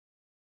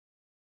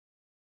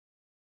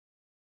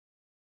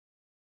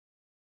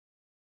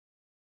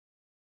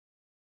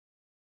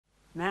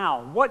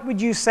Now, what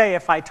would you say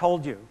if I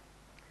told you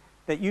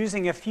that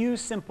using a few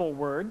simple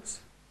words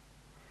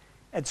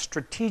at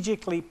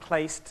strategically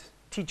placed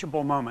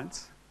teachable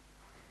moments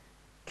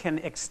can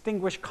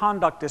extinguish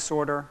conduct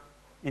disorder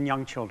in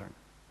young children?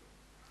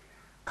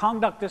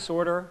 Conduct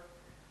disorder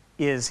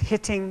is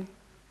hitting,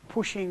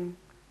 pushing,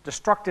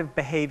 destructive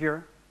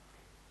behavior,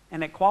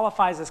 and it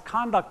qualifies as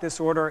conduct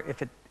disorder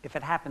if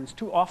it happens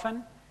too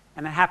often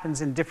and it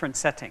happens in different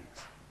settings.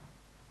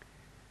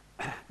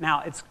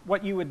 Now, it's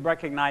what you would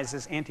recognize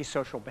as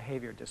antisocial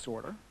behavior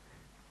disorder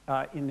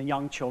in the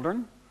young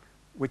children,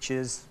 which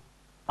is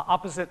the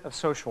opposite of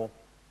social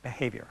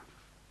behavior.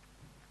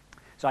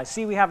 So I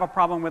see we have a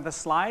problem with the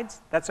slides.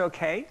 That's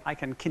okay. I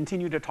can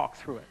continue to talk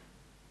through it.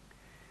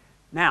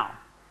 Now,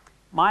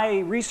 my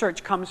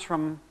research comes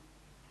from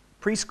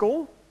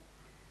preschool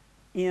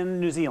in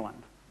New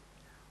Zealand.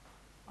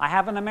 I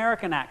have an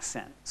American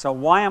accent, so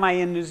why am I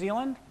in New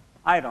Zealand?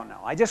 I don't know.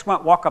 I just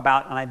went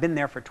walkabout, and I've been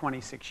there for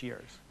 26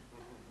 years.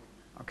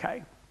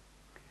 Okay?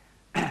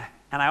 And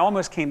I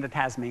almost came to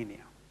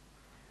Tasmania.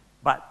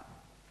 But,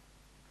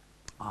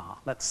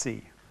 let's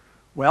see.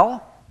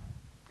 Well,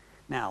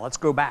 now let's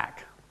go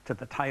back to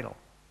the title.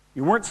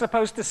 You weren't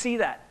supposed to see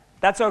that.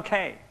 That's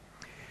okay.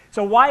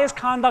 So why is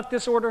conduct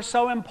disorder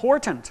so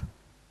important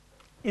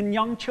in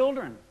young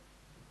children?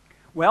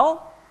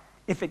 Well,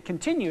 if it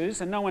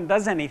continues and no one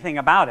does anything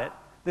about it,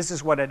 this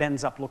is what it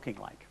ends up looking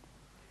like.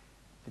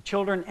 The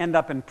children end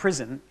up in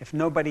prison if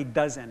nobody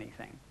does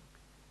anything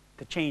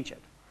to change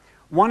it.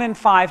 1 in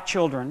 5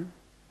 children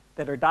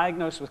that are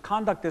diagnosed with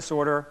conduct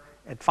disorder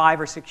at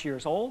 5 or 6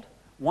 years old,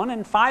 1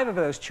 in 5 of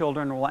those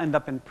children will end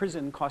up in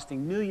prison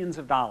costing millions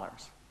of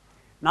dollars.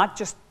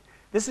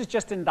 This is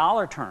just in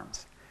dollar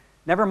terms.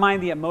 Never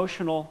mind the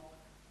emotional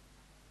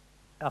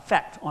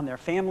effect on their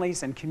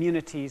families and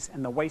communities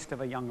and the waste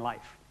of a young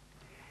life.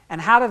 And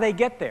how do they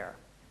get there?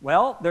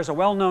 Well, there's a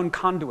well-known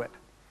conduit.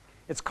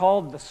 It's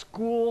called the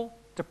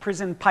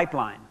school-to-prison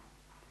pipeline.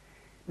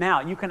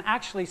 Now, you can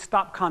actually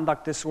stop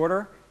conduct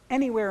disorder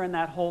anywhere in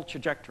that whole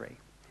trajectory.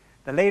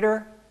 The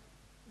later,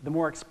 the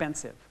more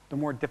expensive, the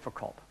more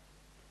difficult.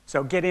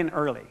 So get in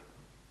early.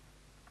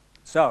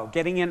 So,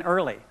 getting in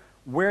early,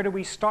 where do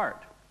we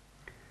start?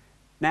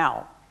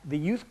 Now, the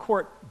youth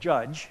court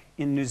judge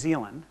in New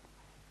Zealand,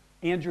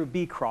 Andrew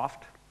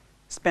Beecroft,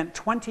 spent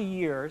 20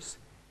 years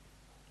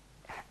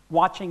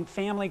watching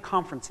family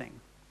conferencing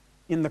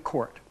in the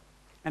court.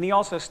 And he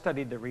also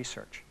studied the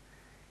research.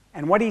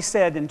 And what he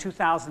said in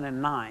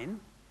 2009,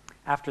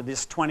 after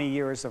this 20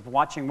 years of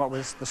watching what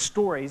was the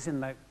stories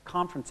in the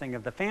conferencing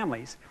of the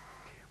families,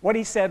 what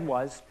he said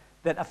was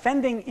that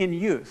offending in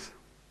youth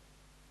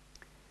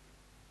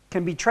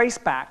can be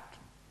traced back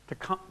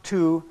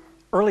to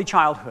early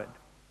childhood,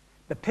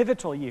 the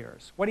pivotal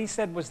years. What he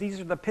said was these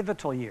are the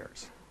pivotal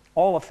years,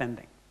 all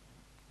offending.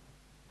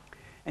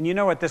 And you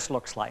know what this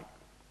looks like.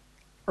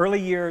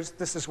 Early years,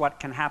 this is what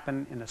can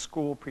happen in a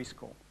school,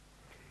 preschool.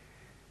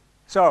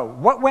 So,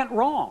 what went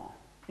wrong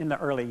in the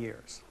early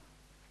years?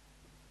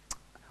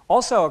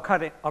 Also,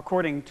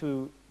 according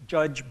to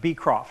Judge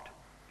Beecroft,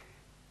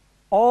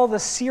 all the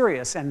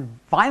serious and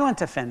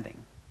violent offending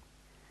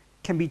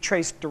can be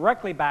traced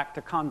directly back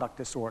to conduct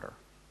disorder.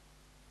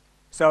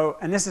 So,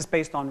 and this is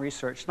based on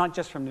research, not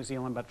just from New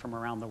Zealand, but from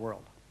around the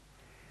world.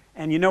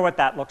 And you know what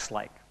that looks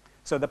like.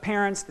 So the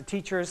parents, the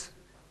teachers,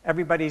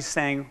 everybody's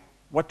saying,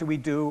 what do we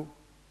do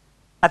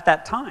at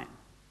that time?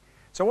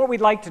 So what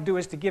we'd like to do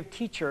is to give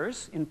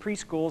teachers in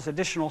preschools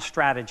additional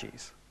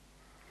strategies.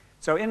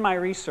 So in my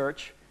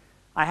research,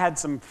 I had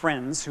some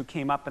friends who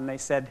came up and they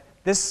said,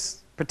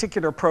 this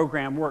particular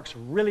program works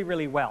really,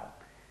 really well.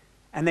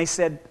 And I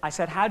said,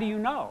 how do you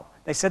know?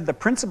 They said, the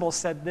principal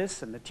said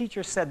this, and the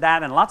teacher said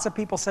that, and lots of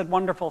people said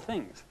wonderful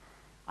things.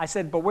 I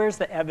said, but where's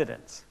the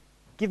evidence?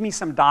 Give me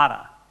some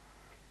data.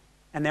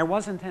 And there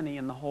wasn't any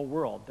in the whole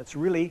world. That's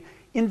really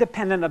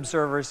independent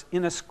observers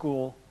in a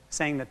school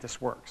saying that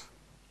this works.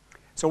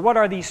 So what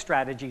are these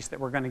strategies that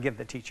we're going to give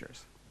the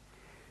teachers?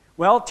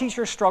 Well,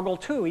 teachers struggle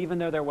too, even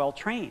though they're well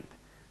trained.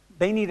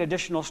 They need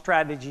additional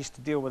strategies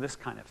to deal with this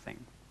kind of thing.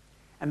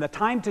 And the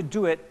time to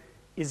do it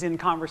is in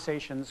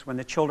conversations when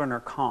the children are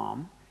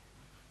calm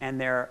and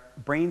their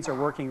brains are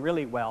working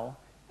really well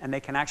and they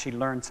can actually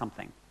learn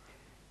something.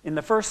 In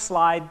the first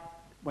slide,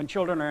 when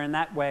children are in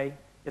that way,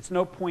 it's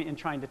no point in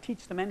trying to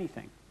teach them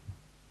anything.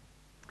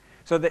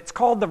 So it's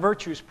called the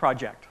Virtues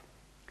Project.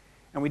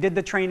 And we did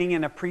the training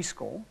in a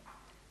preschool.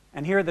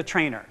 And here are the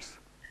trainers.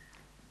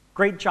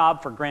 Great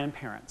job for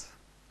grandparents.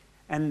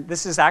 And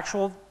this is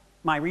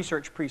my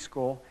research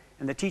preschool,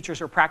 and the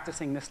teachers are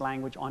practicing this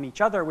language on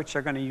each other, which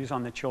they're going to use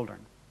on the children.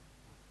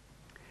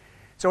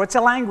 So it's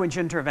a language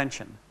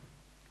intervention.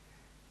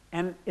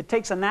 And it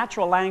takes a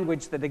natural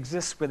language that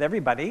exists with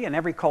everybody and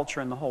every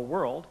culture in the whole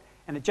world,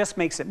 and it just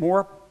makes it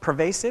more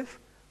pervasive,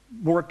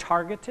 more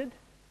targeted,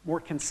 more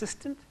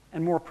consistent,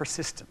 and more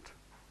persistent.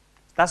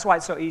 That's why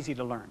it's so easy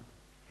to learn.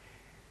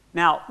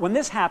 Now, when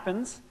this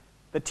happens,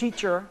 the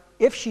teacher,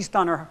 if she's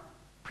done her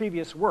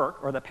previous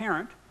work, or the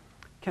parent,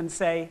 can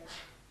say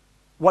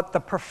what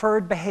the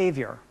preferred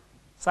behavior,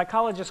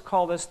 Psychologists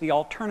call this the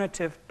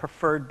alternative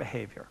preferred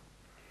behavior.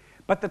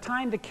 But the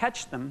time to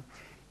catch them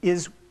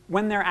is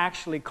when they're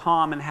actually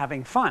calm and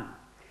having fun.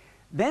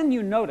 Then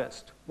you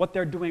noticed what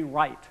they're doing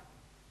right.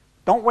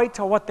 Don't wait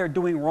till what they're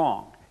doing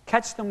wrong.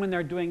 Catch them when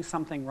they're doing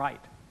something right.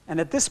 And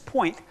at this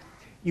point,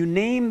 you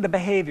name the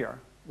behavior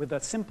with a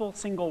simple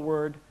single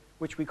word,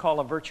 which we call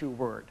a virtue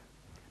word.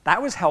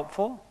 That was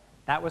helpful.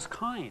 That was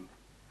kind.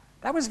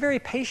 That was very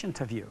patient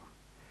of you.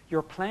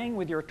 You're playing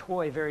with your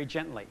toy very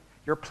gently.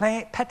 You're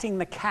petting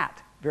the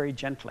cat very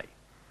gently.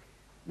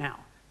 Now,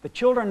 the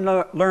children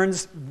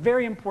learns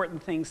very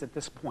important things at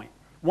this point.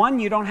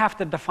 One, you don't have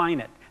to define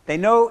it. They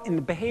know in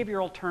the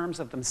behavioral terms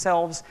of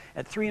themselves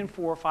at 3 and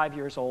 4 or 5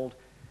 years old,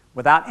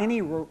 without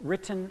any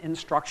written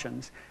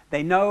instructions,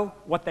 they know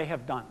what they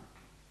have done.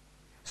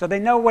 So they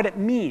know what it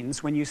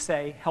means when you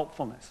say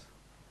helpfulness.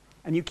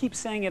 And you keep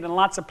saying it in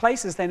lots of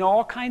places, they know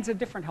all kinds of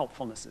different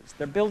helpfulnesses.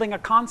 They're building a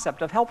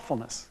concept of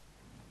helpfulness.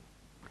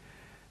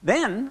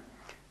 Then,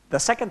 the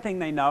second thing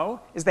they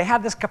know is they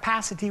have this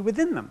capacity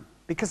within them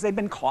because they've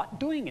been caught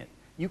doing it.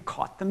 You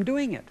caught them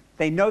doing it.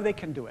 They know they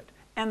can do it.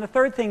 And the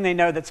third thing they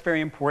know that's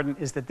very important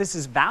is that this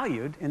is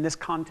valued in this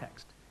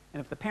context.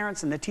 And if the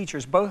parents and the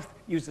teachers both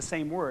use the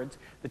same words,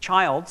 the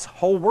child's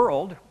whole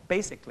world,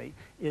 basically,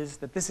 is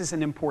that this is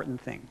an important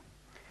thing.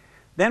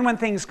 Then when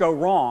things go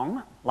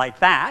wrong, like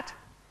that,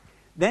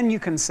 then you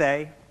can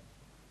say,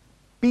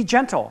 be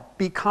gentle,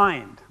 be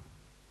kind,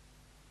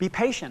 be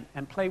patient,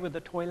 and play with the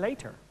toy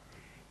later.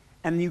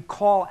 And you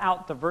call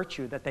out the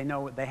virtue that they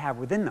know they have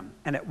within them.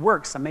 And it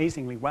works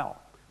amazingly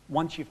well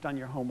once you've done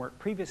your homework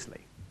previously.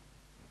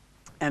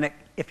 And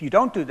if you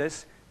don't do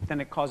this,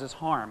 then it causes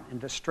harm and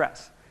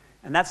distress.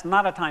 And that's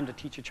not a time to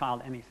teach a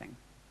child anything.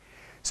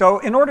 So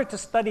in order to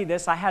study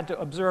this, I had to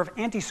observe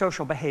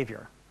antisocial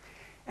behavior.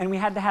 And we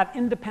had to have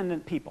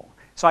independent people.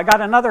 So I got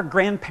another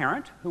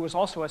grandparent who was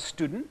also a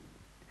student,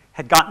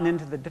 had gotten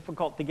into the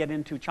difficult to get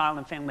into child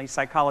and family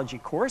psychology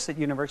course at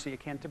University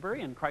of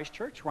Canterbury in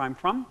Christchurch, where I'm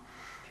from.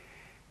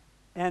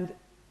 And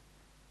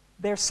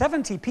there's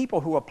 70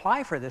 people who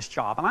apply for this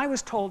job. And I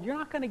was told, you're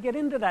not going to get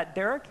into that,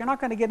 Derek. You're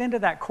not going to get into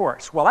that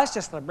course. Well, that's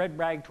just a red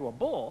rag to a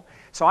bull.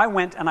 So I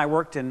went and I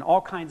worked in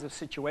all kinds of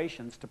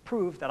situations to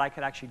prove that I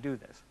could actually do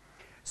this.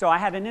 So I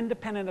had an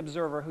independent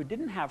observer who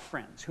didn't have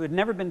friends, who had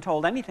never been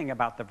told anything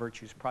about the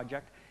Virtues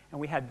Project, and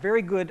we had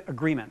very good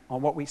agreement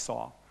on what we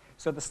saw.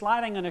 So the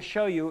slide I'm going to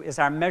show you is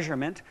our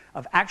measurement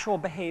of actual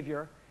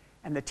behavior,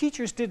 and the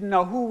teachers didn't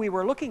know who we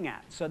were looking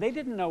at, so they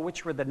didn't know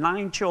which were the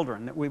 9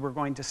 children that we were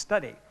going to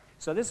study.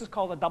 So this is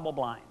called a double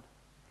blind.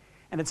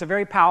 And it's a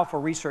very powerful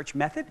research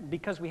method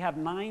because we have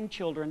 9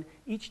 children.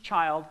 Each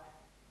child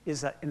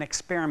is an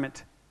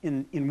experiment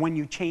in when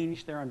you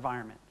change their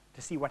environment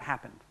to see what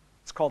happened.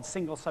 It's called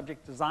single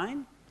subject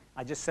design.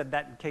 I just said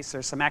that in case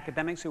there's some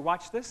academics who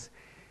watch this.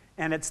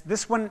 And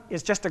this one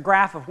is just a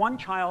graph of one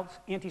child's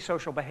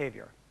antisocial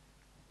behavior.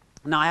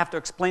 Now I have to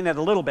explain it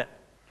a little bit.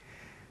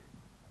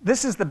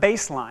 This is the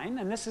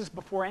baseline, and this is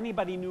before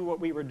anybody knew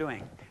what we were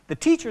doing. The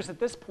teachers at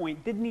this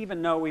point didn't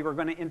even know we were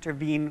going to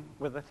intervene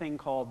with a thing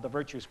called the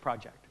Virtues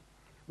Project.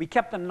 We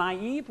kept them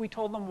naive. We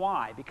told them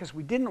why, because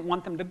we didn't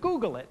want them to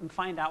Google it and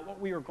find out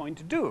what we were going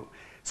to do.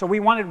 So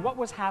we wanted what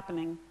was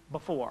happening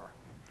before.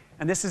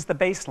 And this is the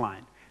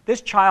baseline.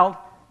 This child,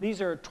 these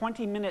are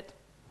 20-minute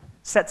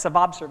sets of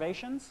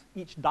observations,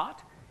 each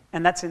dot,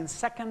 and that's in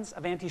seconds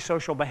of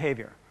antisocial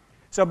behavior.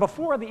 So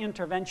before the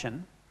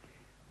intervention,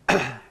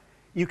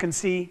 you can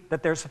see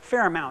that there's a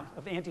fair amount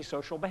of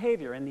antisocial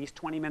behavior in these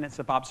 20 minutes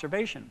of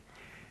observation.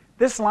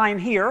 This line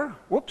here,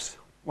 whoops,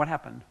 what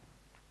happened?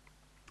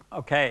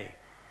 Okay,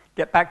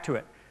 get back to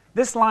it.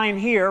 This line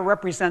here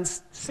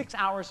represents 6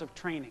 hours of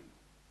training.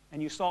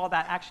 And you saw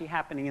that actually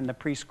happening in the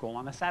preschool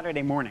on a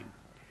Saturday morning.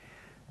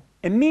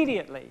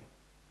 Immediately,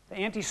 the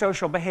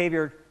antisocial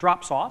behavior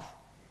drops off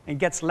and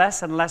gets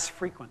less and less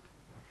frequent.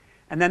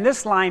 And then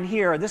this line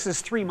here, this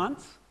is 3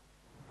 months.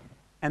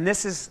 And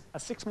this is a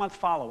 6-month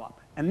follow-up.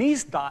 And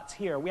these dots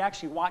here, we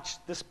actually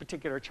watched this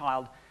particular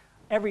child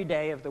every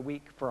day of the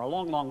week for a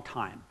long, long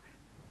time.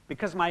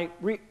 Because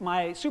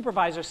my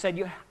supervisor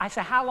said, I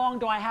said, how long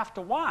do I have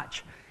to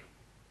watch?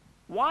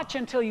 Watch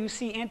until you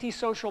see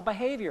antisocial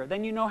behavior.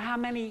 Then you know how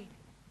many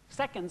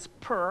seconds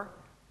per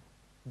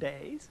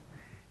days.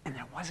 And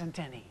there wasn't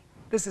any.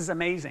 This is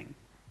amazing.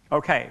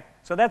 Okay,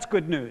 so that's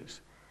good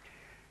news.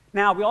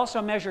 Now, we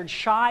also measured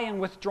shy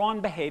and withdrawn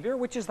behavior,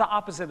 which is the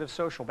opposite of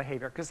social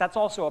behavior, because that's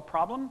also a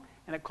problem,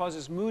 and it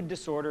causes mood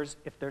disorders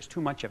if there's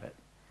too much of it.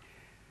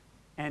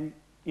 And,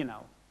 you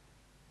know,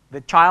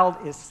 the child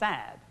is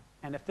sad,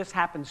 and if this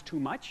happens too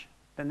much,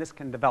 then this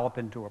can develop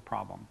into a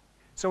problem.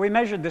 So we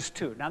measured this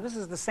too. Now, this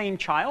is the same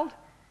child,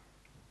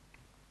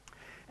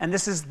 and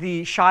this is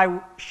the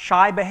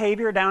shy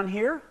behavior down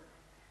here,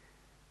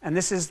 and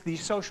this is the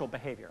social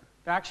behavior.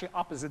 They're actually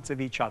opposites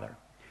of each other.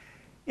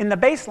 In the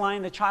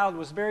baseline, the child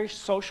was very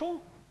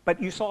social,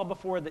 but you saw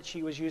before that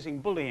she was using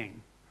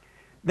bullying.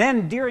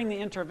 Then, during the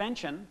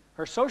intervention,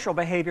 her social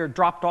behavior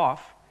dropped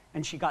off,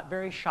 and she got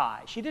very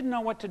shy. She didn't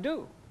know what to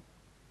do.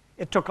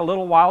 It took a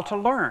little while to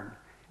learn.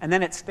 And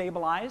then it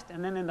stabilized,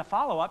 and then in the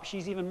follow-up,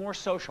 she's even more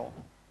social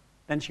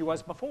than she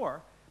was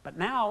before. But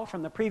now,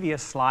 from the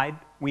previous slide,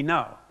 we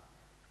know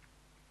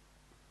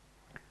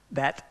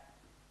that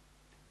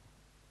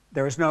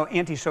there is no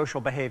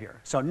antisocial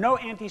behavior. So no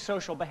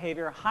antisocial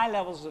behavior, high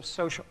levels of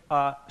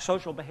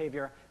social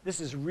behavior. This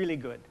is really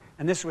good.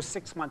 And this was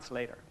 6 months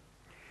later.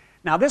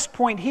 Now this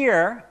point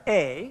here,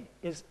 A,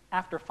 is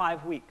after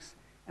 5 weeks.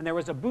 And there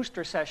was a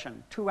booster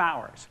session, 2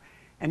 hours.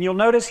 And you'll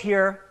notice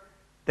here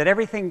that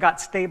everything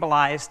got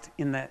stabilized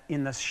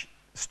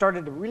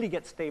started to really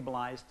get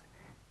stabilized,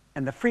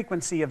 and the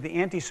frequency of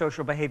the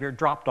antisocial behavior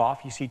dropped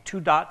off. You see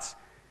 2 dots,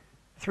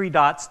 3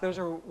 dots. Those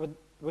are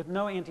with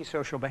no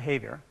antisocial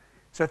behavior.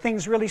 So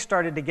things really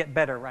started to get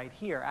better right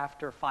here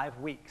after 5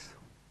 weeks.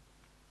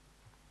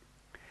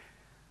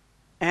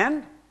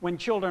 And when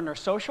children are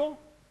social,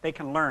 they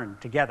can learn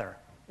together.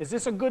 Is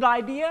this a good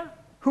idea?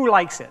 Who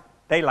likes it?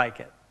 They like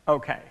it.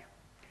 Okay.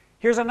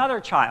 Here's another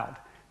child.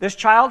 This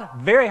child,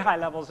 very high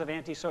levels of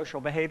antisocial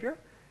behavior,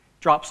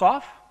 drops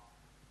off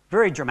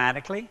very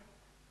dramatically,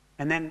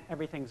 and then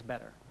everything's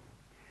better.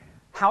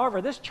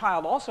 However, this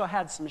child also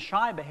had some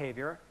shy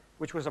behavior,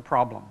 which was a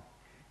problem.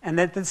 And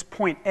at this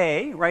point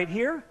A, right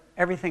here,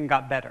 everything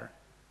got better.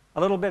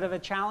 A little bit of a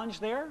challenge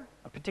there.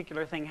 A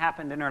particular thing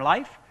happened in her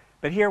life.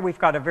 But here we've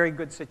got a very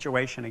good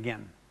situation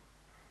again.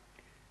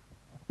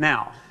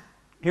 Now,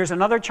 here's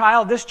another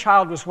child. This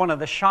child was one of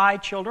the shy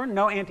children.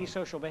 No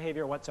antisocial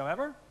behavior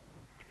whatsoever.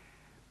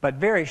 But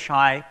very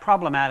shy,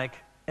 problematic.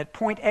 At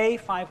point A,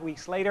 5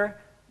 weeks later,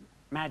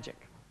 magic.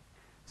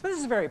 So this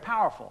is very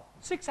powerful.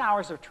 6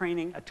 hours of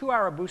training, a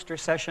 2-hour booster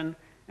session,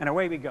 and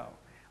away we go.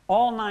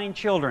 All 9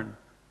 children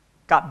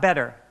got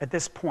better at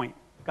this point,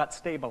 got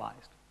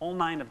stabilized. All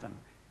 9 of them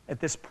at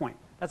this point.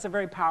 That's a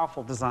very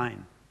powerful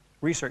design,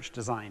 research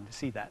design, to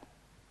see that.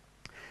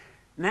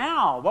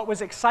 Now, what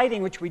was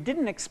exciting, which we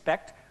didn't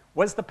expect,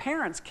 was the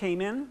parents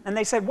came in and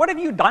they said, "What have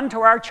you done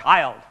to our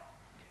child?"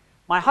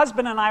 My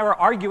husband and I were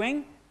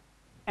arguing,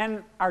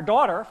 and our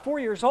daughter, 4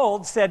 years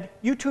old, said,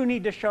 "You two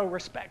need to show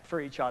respect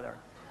for each other."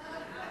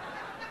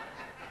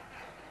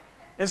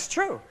 It's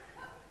true.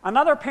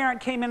 Another parent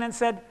came in and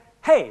said,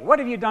 "Hey, what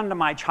have you done to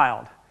my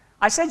child?"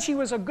 I said she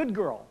was a good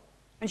girl.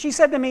 And she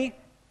said to me,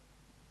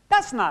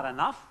 "That's not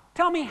enough.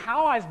 Tell me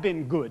how I've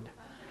been good."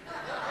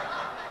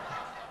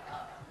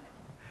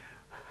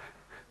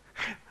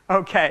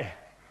 Okay,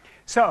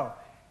 so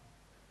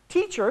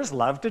teachers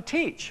love to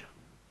teach.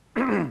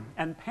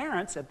 And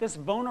parents at this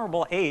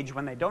vulnerable age,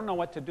 when they don't know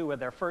what to do with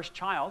their first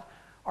child,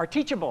 are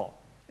teachable.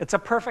 It's a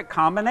perfect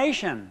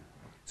combination.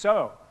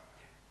 So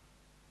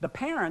the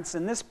parents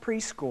in this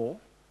preschool,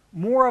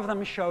 more of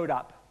them showed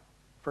up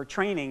for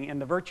training in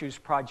the Virtues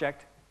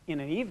Project in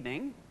an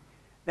evening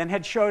than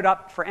had showed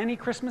up for any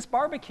Christmas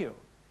barbecue.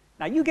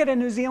 Now, you get a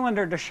New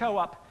Zealander to show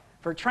up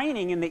for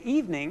training in the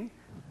evening,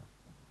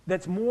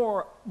 that's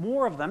more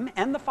of them,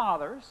 and the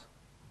fathers,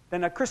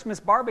 than a Christmas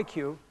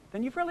barbecue,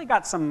 then you've really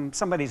got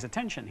somebody's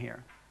attention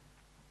here.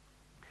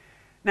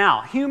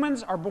 Now,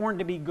 humans are born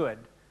to be good.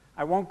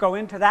 I won't go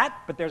into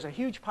that, but there's a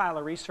huge pile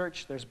of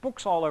research. There's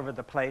books all over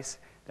the place.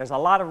 There's a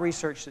lot of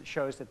research that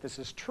shows that this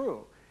is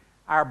true.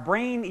 Our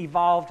brain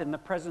evolved in the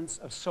presence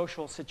of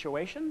social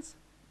situations,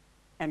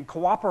 and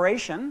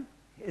cooperation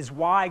is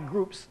why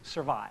groups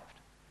survived.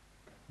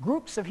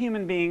 Groups of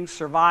human beings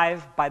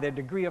survive by their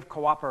degree of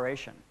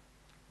cooperation.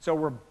 So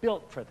we're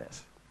built for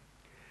this.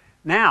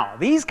 Now,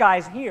 these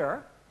guys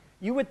here,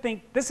 you would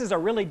think this is a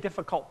really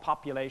difficult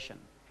population.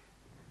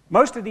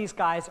 Most of these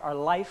guys are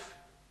life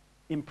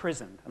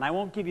imprisoned. And I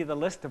won't give you the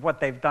list of what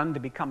they've done to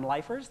become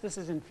lifers. This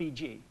is in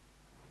Fiji.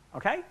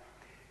 Okay?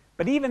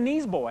 But even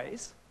these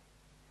boys,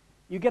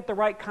 you get the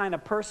right kind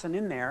of person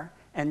in there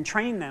and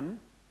train them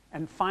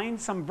and find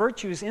some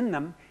virtues in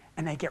them,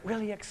 and they get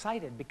really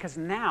excited because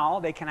now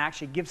they can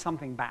actually give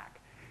something back.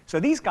 So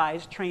these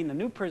guys train the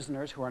new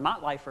prisoners who are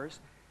not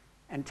lifers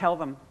and tell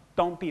them,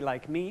 "Don't be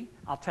like me,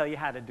 I'll tell you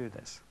how to do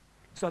this."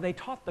 So they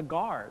taught the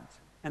guards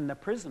and the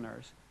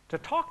prisoners to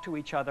talk to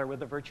each other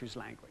with the virtues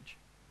language.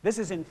 This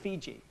is in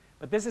Fiji,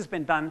 but this has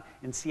been done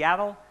in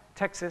Seattle,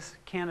 Texas,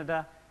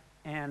 Canada,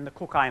 and the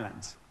Cook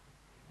Islands.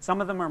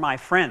 Some of them are my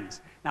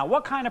friends. Now,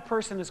 what kind of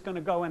person is going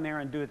to go in there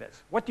and do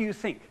this? What do you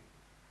think?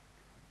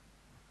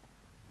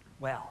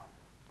 Well,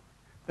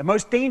 the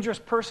most dangerous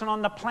person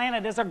on the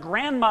planet is a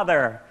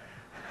grandmother.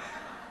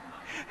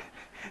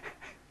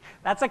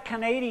 That's a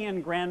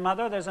Canadian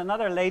grandmother. There's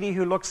another lady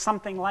who looks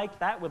something like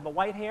that with the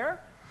white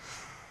hair,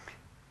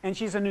 and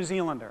she's a New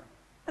Zealander.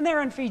 And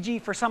they're in Fiji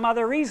for some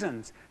other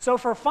reasons. So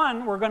for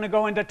fun, we're going to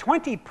go into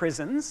 20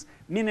 prisons,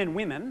 men and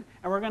women,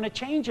 and we're going to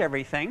change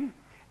everything.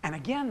 And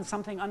again,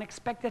 something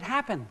unexpected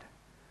happened.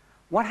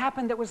 What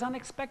happened that was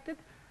unexpected?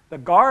 The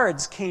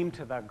guards came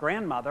to the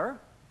grandmother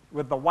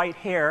with the white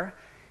hair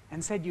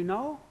and said, "You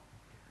know,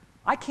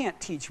 I can't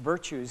teach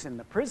virtues in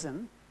the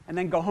prison and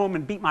then go home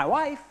and beat my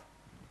wife."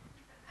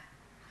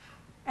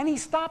 And he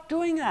stopped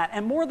doing that.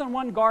 And more than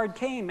one guard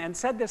came and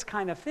said this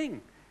kind of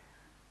thing.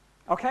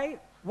 Okay?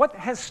 What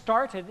has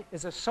started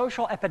is a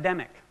social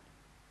epidemic.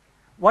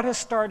 What has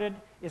started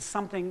is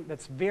something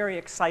that's very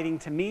exciting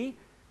to me,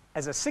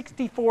 as a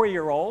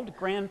 64-year-old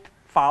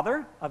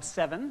grandfather of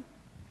 7,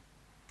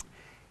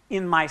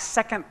 in my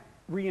second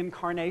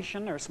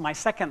reincarnation, or my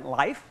second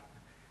life,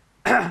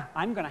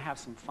 I'm going to have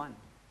some fun.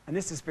 And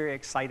this is very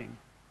exciting.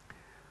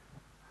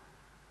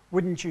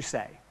 Wouldn't you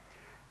say?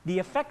 The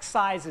effect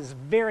size is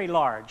very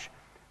large.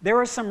 There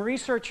were some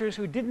researchers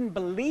who didn't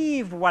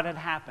believe what had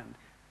happened.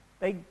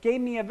 They gave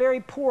me a very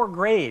poor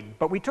grade,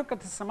 but we took it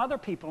to some other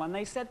people, and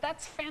they said,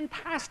 that's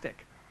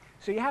fantastic.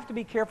 So you have to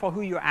be careful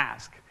who you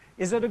ask.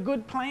 Is it a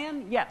good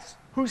plan? Yes.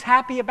 Who's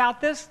happy about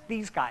this?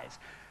 These guys.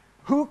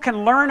 Who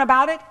can learn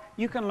about it?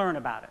 You can learn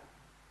about it.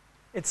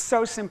 It's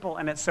so simple,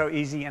 and it's so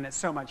easy, and it's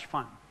so much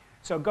fun.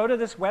 So go to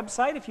this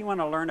website if you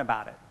want to learn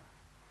about it.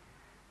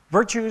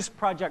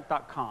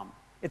 virtuesproject.com.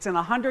 It's in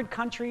 100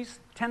 countries.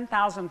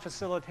 10,000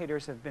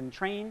 facilitators have been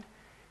trained.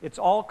 It's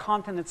all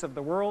continents of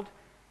the world.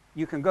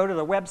 You can go to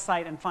the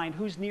website and find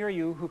who's near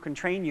you, who can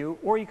train you,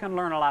 or you can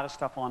learn a lot of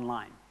stuff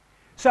online.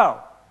 So,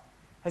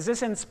 has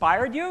this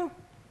inspired you?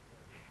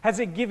 Has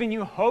it given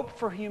you hope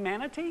for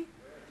humanity?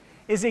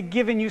 Is it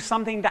giving you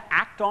something to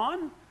act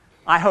on?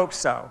 I hope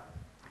so.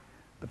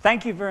 But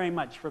thank you very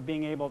much for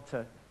being able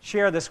to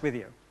share this with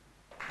you.